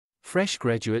Fresh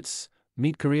graduates,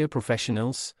 mid-career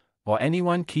professionals, or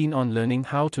anyone keen on learning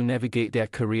how to navigate their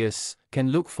careers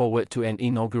can look forward to an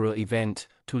inaugural event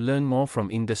to learn more from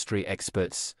industry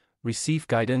experts, receive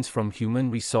guidance from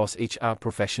human resource HR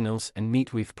professionals, and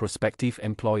meet with prospective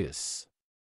employers.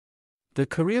 The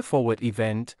Career Forward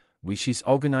event, which is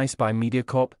organized by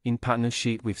MediaCorp in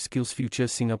partnership with SkillsFuture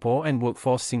Singapore and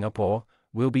Workforce Singapore,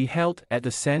 will be held at the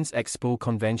SANS Expo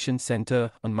Convention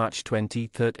Centre on March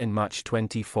 23 and March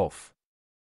 24.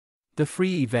 The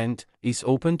free event is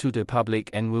open to the public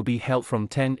and will be held from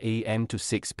 10 a.m. to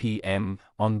 6 p.m.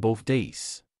 on both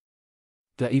days.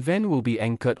 The event will be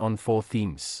anchored on 4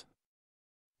 themes.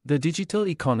 The digital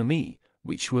economy,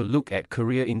 which will look at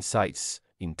career insights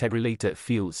in tech-related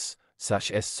fields,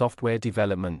 such as software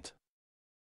development,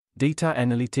 data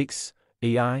analytics,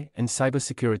 AI, and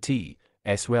cybersecurity,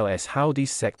 as well as how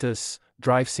these sectors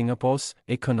drive Singapore's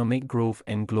economic growth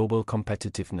and global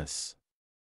competitiveness.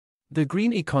 The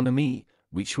green economy,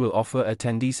 which will offer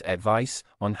attendees advice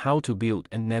on how to build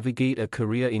and navigate a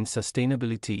career in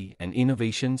sustainability and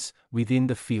innovations within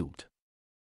the field.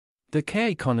 The care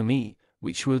economy,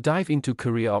 which will dive into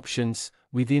career options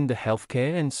within the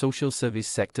healthcare and social service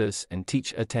sectors and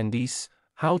teach attendees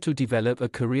how to develop a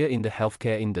career in the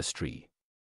healthcare industry.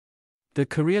 The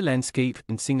career landscape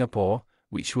in Singapore,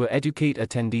 which will educate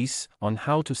attendees on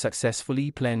how to successfully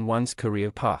plan one's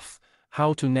career path,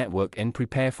 how to network and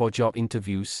prepare for job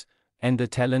interviews, and the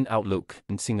talent outlook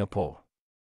in Singapore.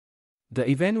 The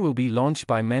event will be launched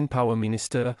by Manpower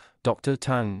Minister Dr.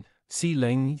 Tan See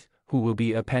Leng, who will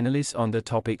be a panelist on the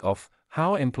topic of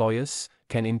how employers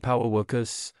can empower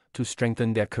workers to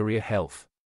strengthen their career health.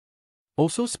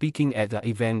 Also speaking at the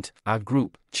event are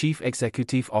Group Chief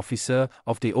Executive Officer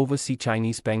of the Overseas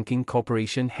Chinese Banking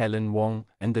Corporation Helen Wong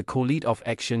and the Co-Lead of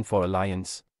Action for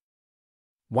Alliance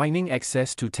Widening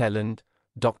Access to Talent,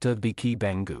 Dr. Vicky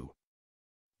Bangu.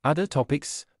 Other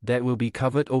topics that will be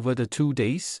covered over the 2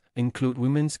 days include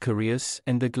women's careers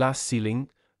and the glass ceiling,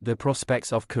 the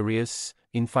prospects of careers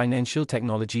in financial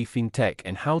technology, fintech,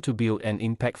 and how to build an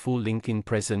impactful LinkedIn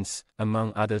presence,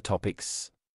 among other topics.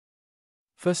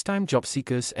 First-time job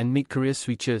seekers and mid-career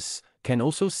switchers can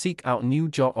also seek out new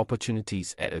job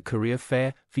opportunities at a career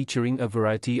fair featuring a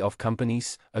variety of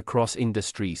companies across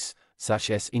industries,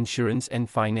 such as insurance and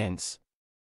finance,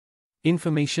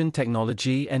 information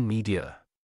technology, and media.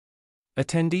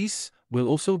 Attendees will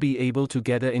also be able to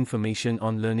gather information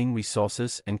on learning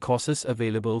resources and courses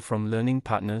available from learning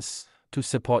partners to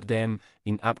support them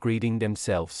in upgrading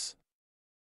themselves.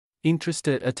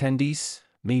 Interested attendees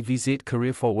may visit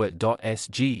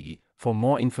careerforward.sg for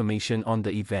more information on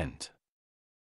the event.